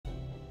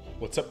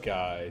What's up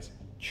guys,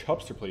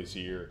 Chubster Plays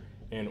here,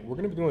 and we're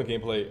going to be doing a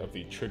gameplay of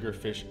the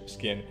Triggerfish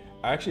skin.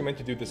 I actually meant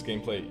to do this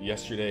gameplay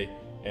yesterday,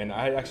 and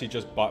I actually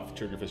just bought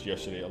Triggerfish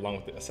yesterday along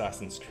with the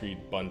Assassin's Creed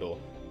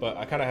bundle, but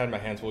I kind of had my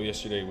hands full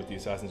yesterday with the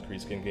Assassin's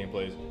Creed skin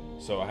gameplays,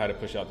 so I had to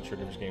push out the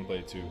Triggerfish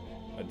gameplay to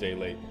a day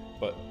late.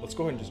 But let's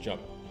go ahead and just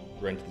jump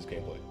right into this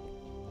gameplay.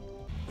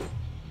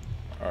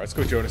 Alright, let's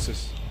go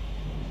Jonases.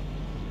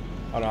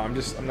 I don't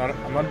know, I'm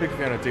not a big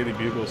fan of Daily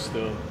Bugles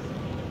still.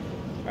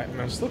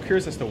 I'm still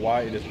curious as to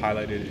why it is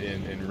highlighted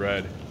in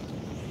red.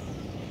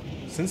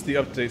 Since the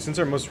update, since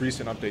our most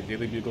recent update,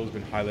 Daily Bugle has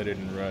been highlighted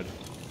in red.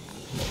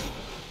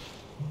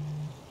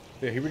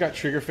 Yeah, here we got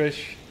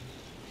Triggerfish.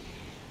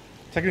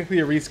 Technically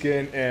a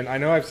reskin, and I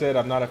know I've said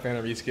I'm not a fan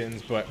of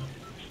reskins, but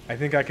I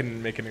think I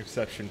can make an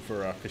exception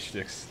for fish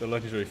sticks, the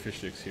legendary fish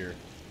sticks here.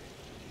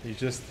 He's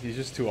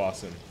just too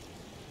awesome.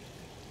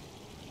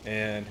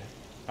 And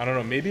I don't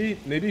know,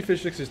 maybe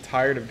fish sticks is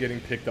tired of getting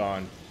picked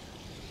on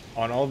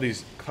all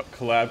these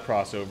collab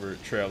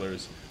crossover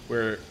trailers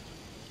where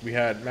we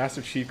had Master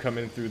Chief come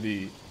in through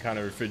the kind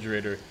of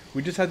refrigerator.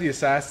 We just had the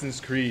Assassin's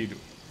Creed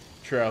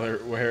trailer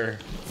where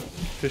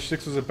Fish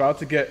Sticks was about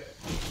to get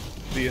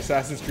the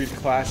Assassin's Creed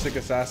classic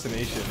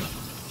assassination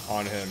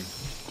on him.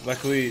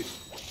 Luckily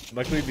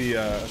the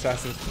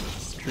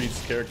Assassin's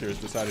Creed's characters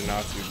decided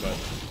not to, but I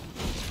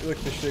feel like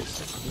Fish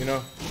Sticks, you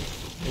know,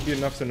 maybe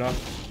enough's enough.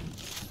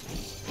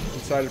 He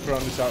decided to put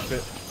on this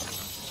outfit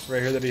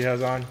right here that he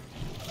has on.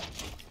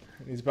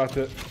 He's about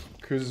to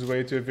cruise his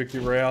way to a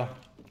victory royale.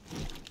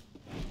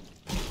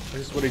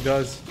 This is what he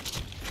does.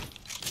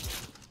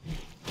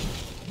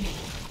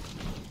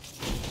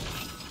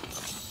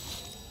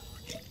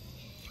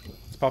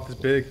 Let's pop this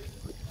big.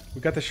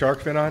 We got the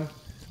shark fin on.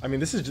 I mean,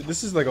 this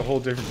is like a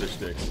whole different fish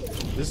sticks.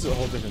 This is a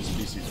whole different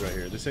species right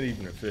here. This ain't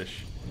even a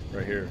fish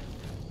right here.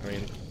 I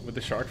mean, with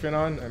the shark fin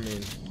on, I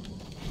mean.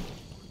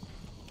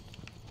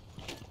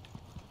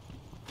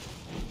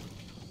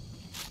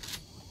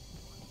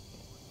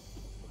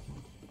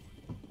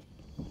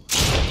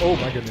 Oh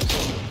my goodness.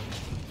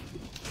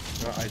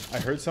 No,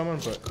 I heard someone,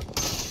 but...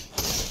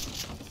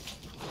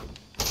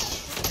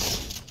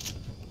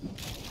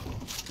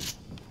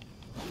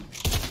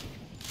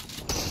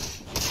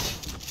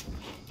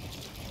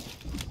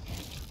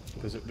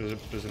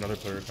 There's another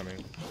player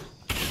coming.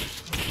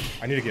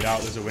 I need to get out.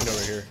 There's a window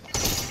right here.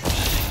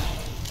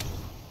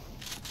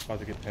 About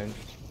to get pinned.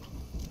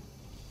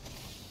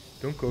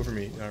 Don't go over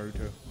me,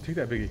 Naruto. Take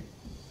that biggie.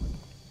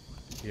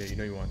 Yeah, you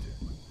know you want to.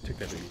 Take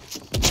that biggie.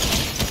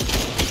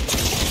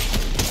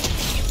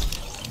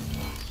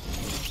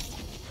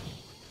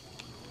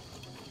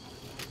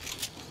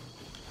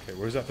 Okay,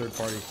 where's that third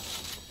party?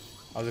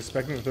 I was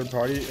expecting the third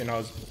party and I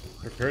was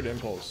prepared to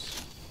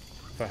impulse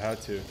if I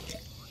had to.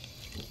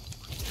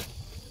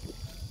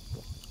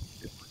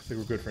 Looks like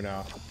we're good for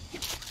now.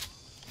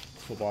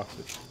 Full box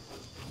it.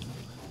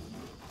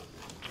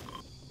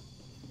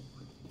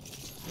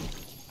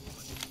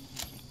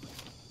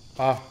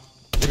 Ah,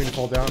 didn't mean to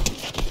fall down.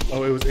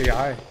 Oh, it was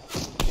AI.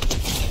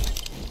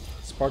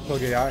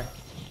 Sparkplug AI.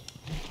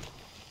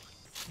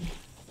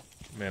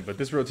 Man, but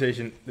this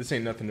rotation, this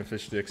ain't nothing to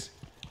fish sticks.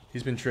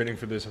 He's been training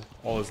for this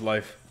all his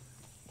life.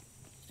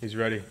 He's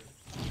ready.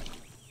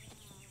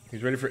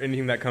 He's ready for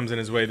anything that comes in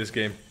his way this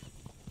game.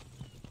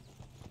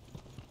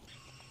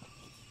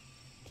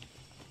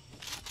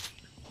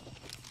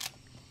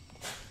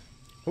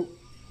 Oh.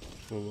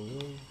 Whoa, whoa,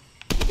 whoa.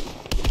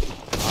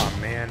 Aw,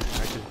 man.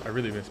 I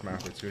really missed my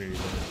opportunity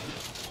there.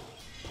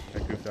 I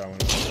goofed that one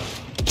up.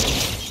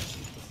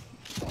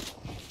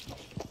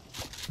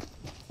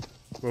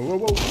 Whoa, whoa,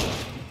 whoa.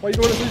 Why are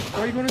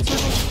you going in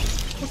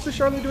circles? What's the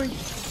Charlotte doing?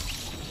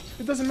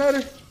 It doesn't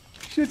matter.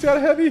 Shit's got a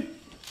heavy.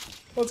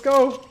 Let's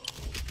go.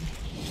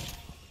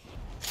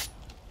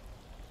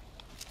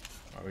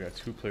 Oh, we got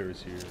two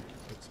players here.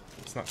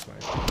 It's not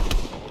snipe.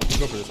 Let's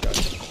go for this guy.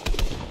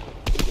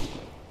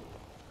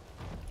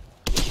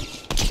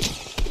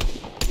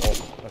 Oh,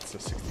 that's a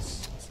 60.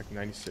 It's like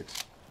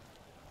 96.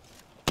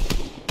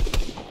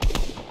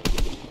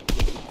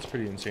 It's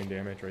pretty insane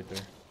damage right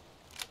there.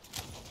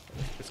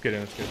 Let's get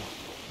in. Let's get in.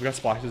 We got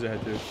splashes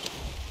ahead too.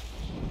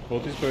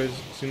 Both these players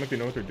seem like they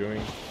know what they're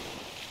doing.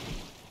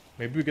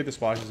 Maybe we get the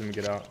splashes and we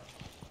get out.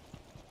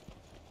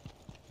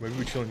 Maybe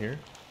we chill in here.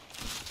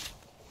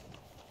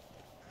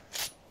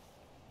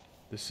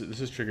 This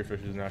is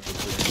Triggerfish's natural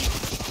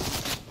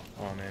position.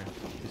 Oh man,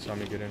 he saw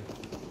me get in.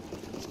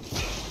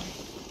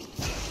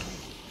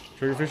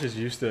 Triggerfish is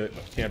used to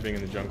camping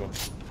in the jungle,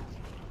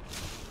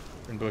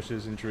 in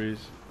bushes and trees.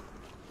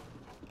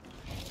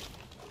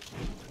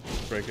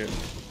 Let's break it.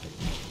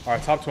 All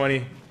right, top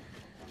 20.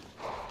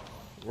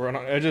 We're on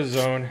the edge of the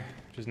zone,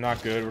 which is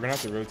not good. We're gonna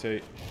have to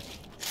rotate.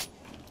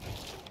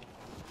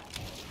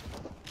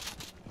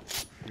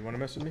 You wanna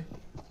mess with me?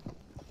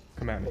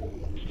 Come at me. Okay,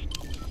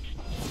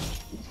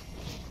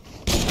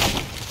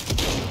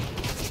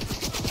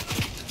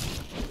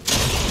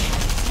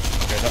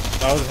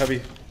 that was a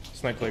heavy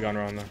snipe play gone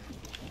wrong though.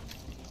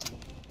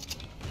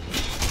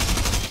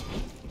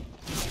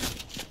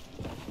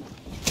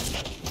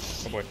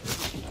 Oh boy.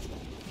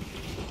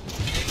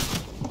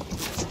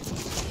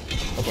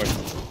 Oh boy.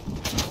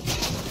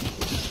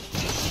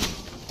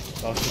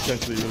 That was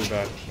potentially really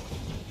bad.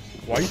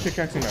 Why are you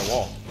pickaxing my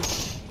wall?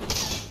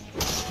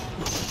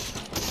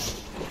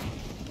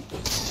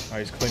 Ah,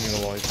 he's clinging the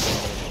wall. He's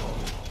clinging the wall.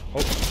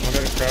 Oh, my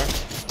god, it's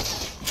cracked.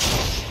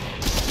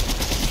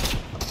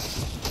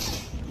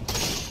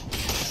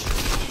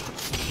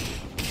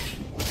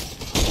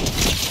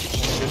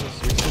 Oh my goodness,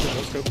 we see the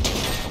no scope.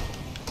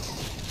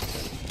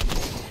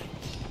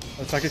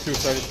 Let's not get too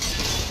excited.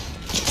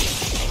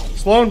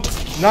 Sloan!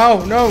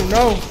 No, no,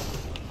 no!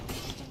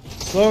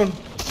 Sloan!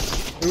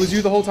 It was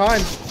you the whole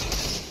time!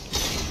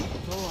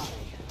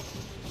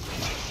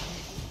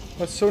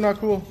 That's so not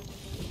cool.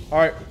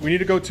 Alright, we need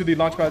to go to the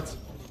launch pads.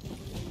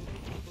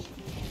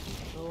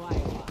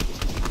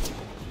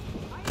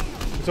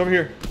 It's over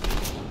here.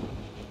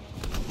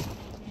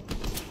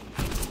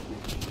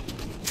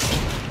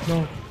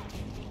 No.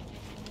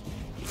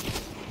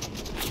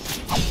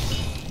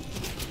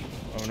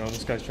 Oh no,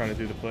 this guy's trying to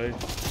do the play.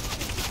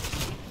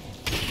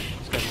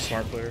 This guy's a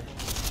smart player.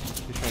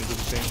 He's trying to do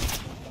the thing.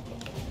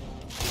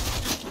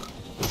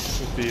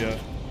 With the,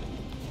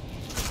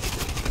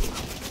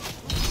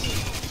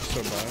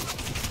 so bad.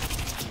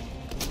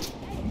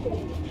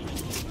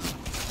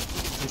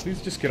 Can you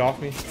please just get off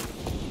me?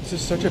 This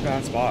is such a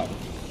bad spot.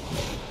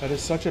 That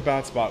is such a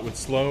bad spot with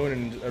Sloan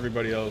and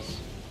everybody else.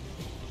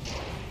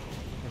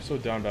 We're so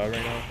down bad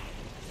right now.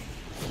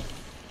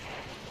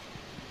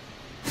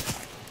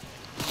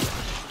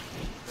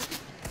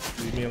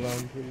 Leave me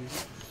alone,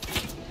 please.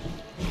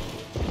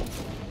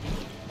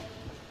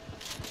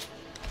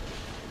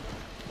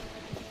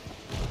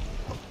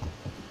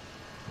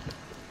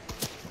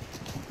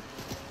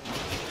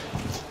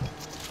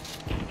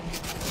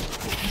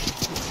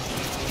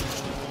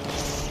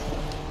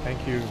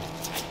 Thank you.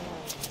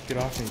 Get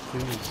off me,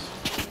 please.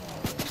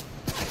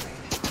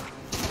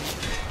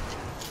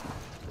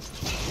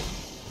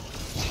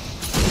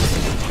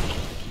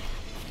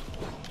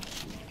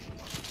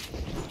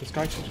 This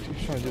guy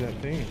keeps trying to do that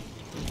thing.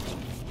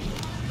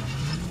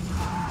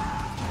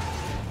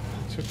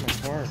 He took my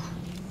car.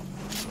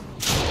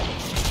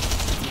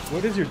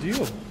 What is your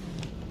deal?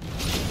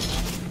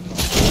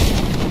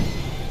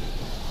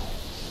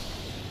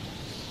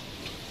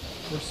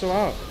 We're so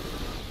out.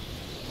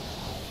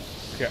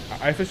 Okay,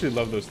 I officially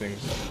love those things.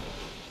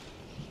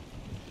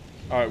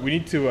 Alright, we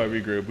need to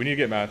regroup. We need to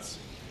get mats.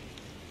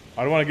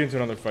 I don't want to get into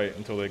another fight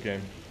until late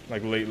game.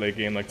 Like late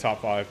game, like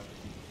top 5.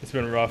 It's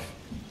been rough.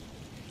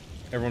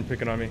 Everyone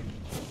picking on me.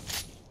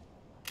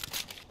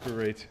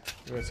 Great.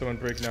 We got someone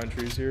breaking down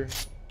trees here.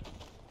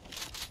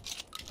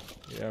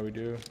 Yeah, we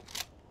do.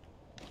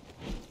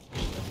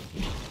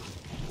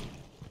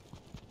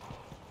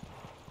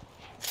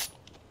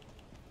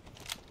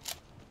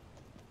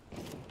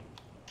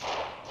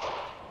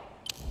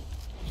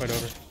 Fight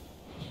over.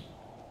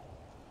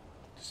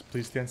 Just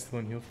please stand still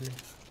and heal for me.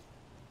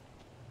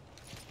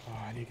 Oh,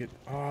 I need to get...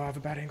 Oh, I have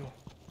a bad angle.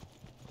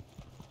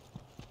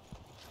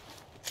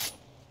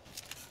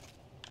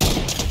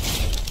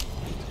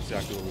 That's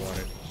exactly what we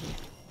wanted.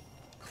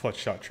 Clutch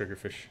shot,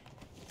 triggerfish.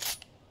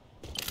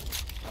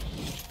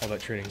 All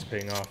that training is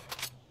paying off.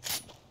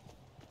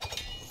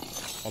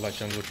 All that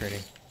jungle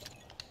training.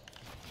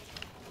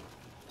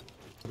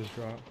 What is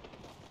drop?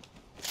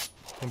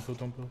 Don't build,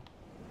 don't build.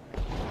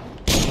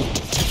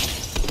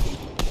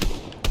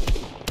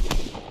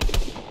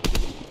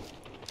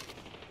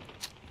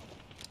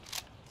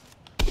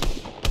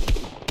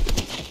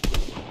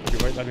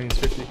 That means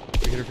 50.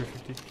 We hit her for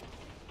 50.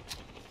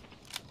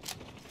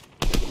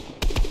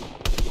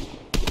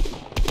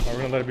 Alright,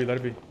 we're gonna let it be, let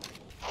it be.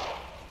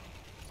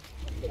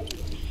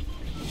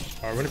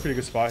 Alright, we're in a pretty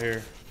good spot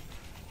here.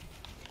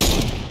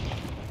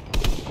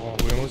 Oh,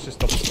 we almost just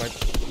double sniped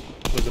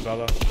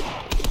Blizzabella.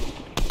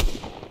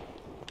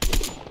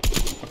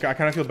 Okay, I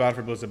kind of feel bad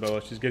for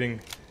Blizzabella. She's getting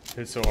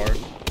hit so hard.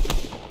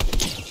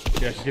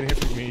 Yeah, she's getting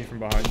hit from me from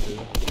behind too.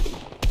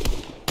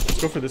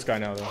 Let's go for this guy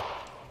now though.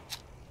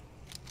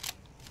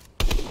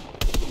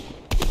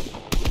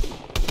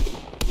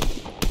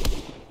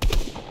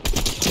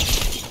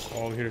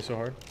 Oh, we hit her so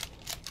hard.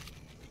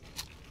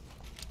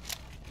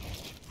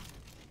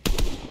 I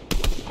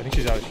think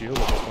she's out of shield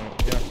at this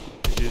point. Yeah,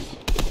 she is.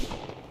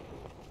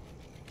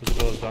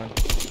 Blizabella's done.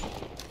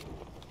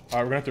 Alright,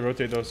 we're gonna have to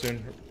rotate though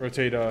soon.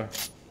 Rotate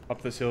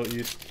up this hill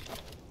east.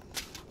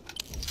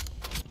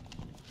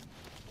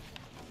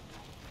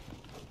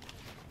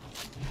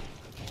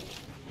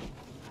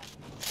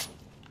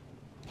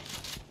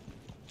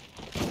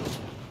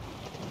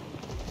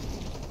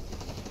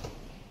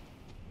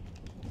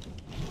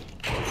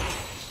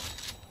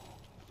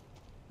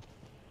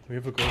 We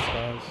have a gold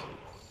spaz.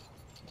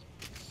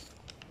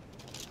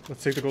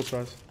 Let's take the gold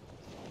spaz.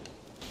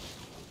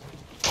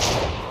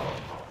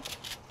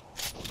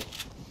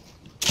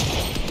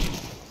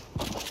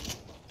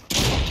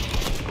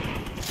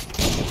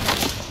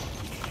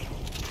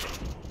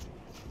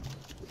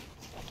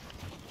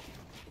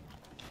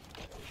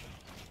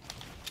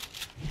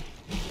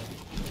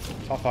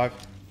 Top 5.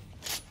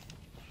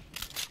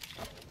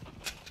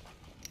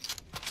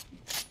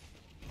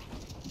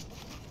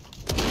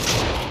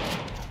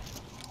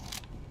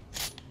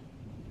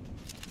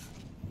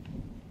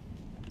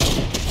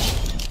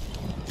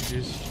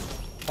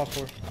 GG's. Top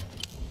 4.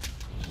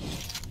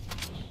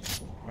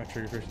 My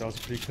Triggerfish, that was a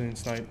pretty clean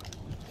snipe.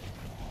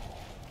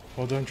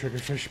 Well done,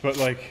 Triggerfish, but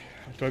like,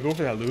 do I go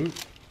for that loot?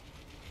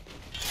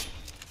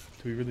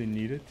 Do we really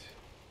need it?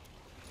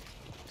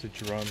 It's a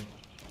drum.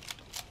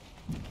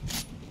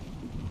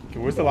 Okay,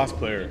 where's the last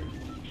player?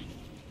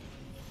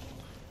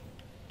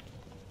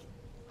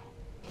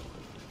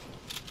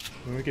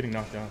 When are we getting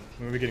knocked down?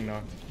 When are we getting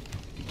knocked?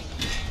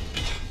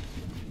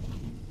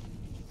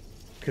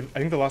 Okay, I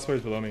think the last player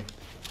is below me.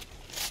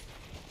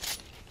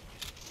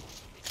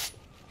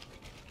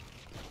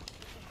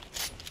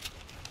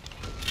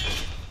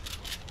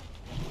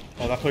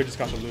 Oh, that player just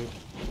got the loot.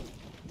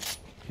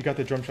 He got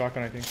the drum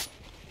shotgun, I think.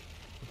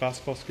 The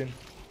basketball skin.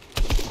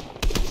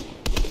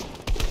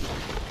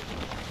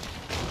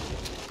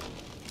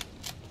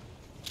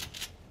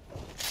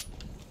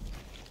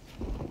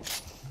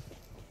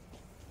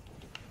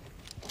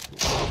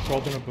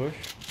 Crawled in a bush.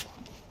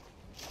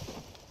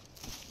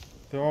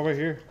 They're all right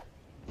here.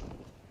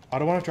 I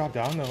don't want to drop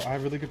down though. I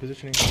have really good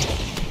positioning.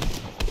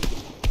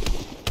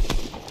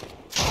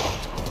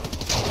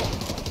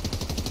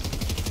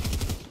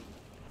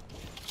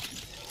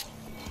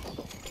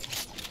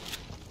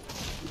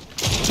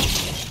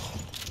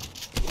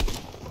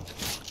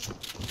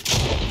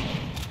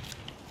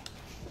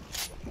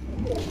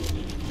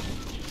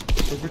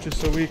 Surfwitch is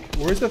so weak.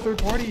 Where's the third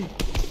party?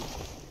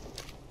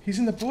 He's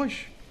in the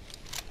bush.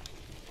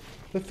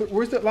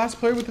 Where's the last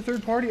player with the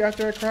third party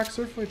after I cracked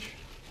Surfwitch?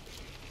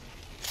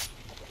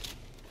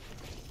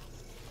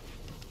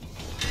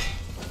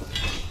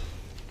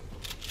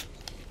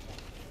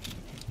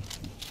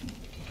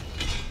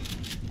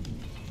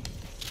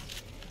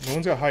 No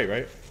one's got height,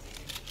 right?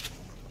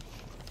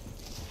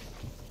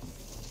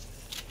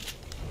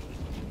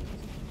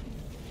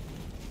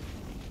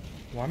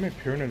 Why am I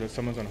paranoid that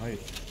someone's on height?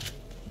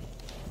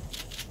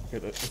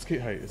 Okay, let's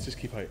keep height. Let's just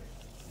keep height.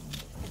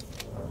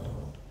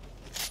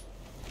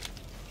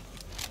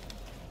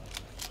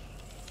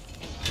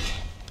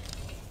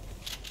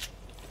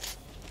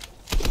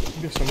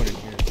 There's someone in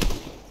here.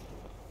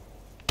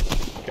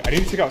 Okay, I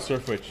need to take out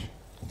Surfwitch.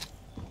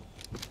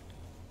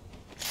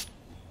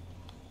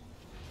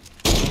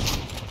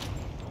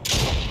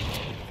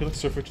 I feel like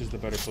Surfwitch is the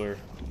better player.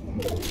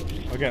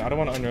 Again, I don't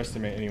want to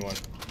underestimate anyone.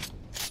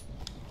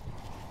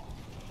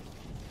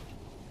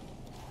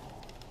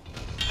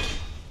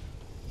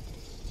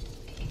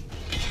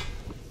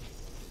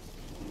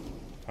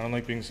 I don't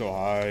like being so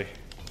high.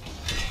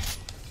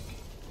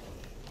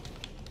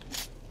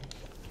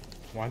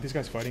 Why aren't these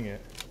guys fighting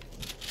it?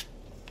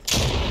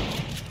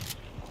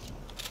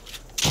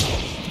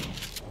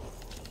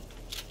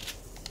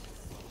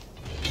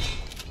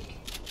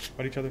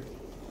 Fight each other.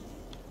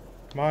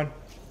 Come on.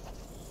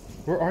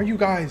 Where are you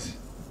guys?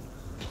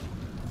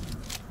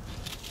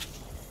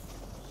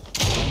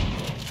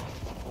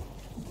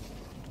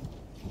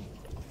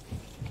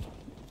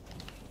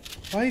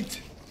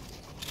 Fight!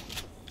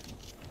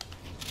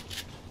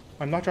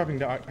 I'm not dropping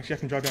down. Actually, I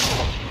can drop down.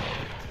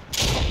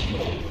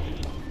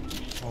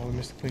 Oh, we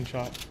missed a clean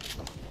shot.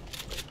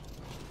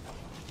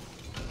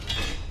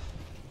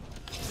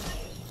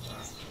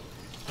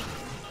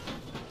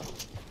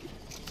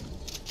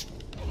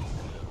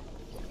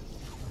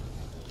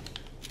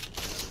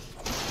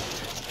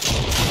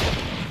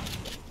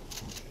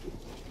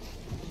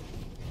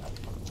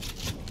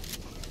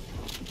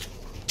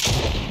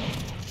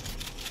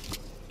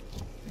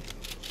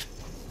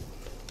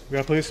 We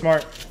gotta play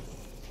smart.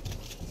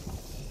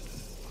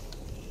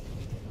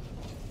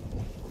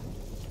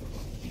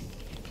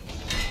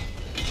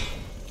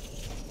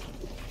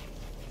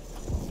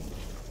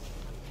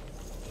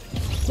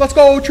 Let's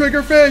go,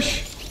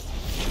 Triggerfish!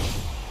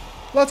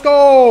 Let's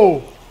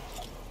go!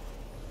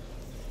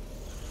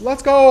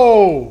 Let's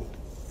go!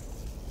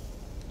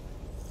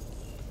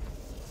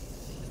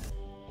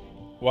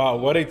 Wow,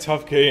 what a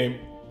tough game.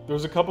 There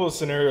was a couple of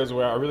scenarios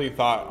where I really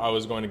thought I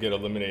was going to get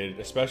eliminated,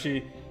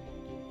 especially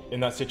in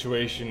that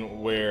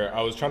situation where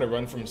I was trying to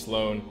run from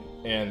Sloan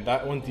and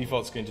that one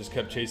default skin just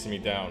kept chasing me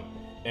down.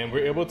 And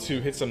we're able to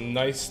hit some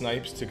nice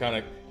snipes to kind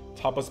of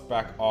top us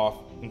back off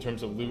in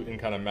terms of loot and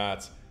kind of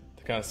mats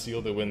to kind of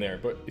seal the win there.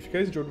 But if you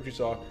guys enjoyed what you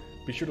saw,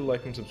 be sure to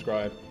like and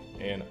subscribe,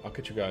 and I'll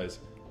catch you guys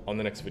on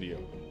the next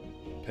video.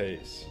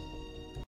 Peace.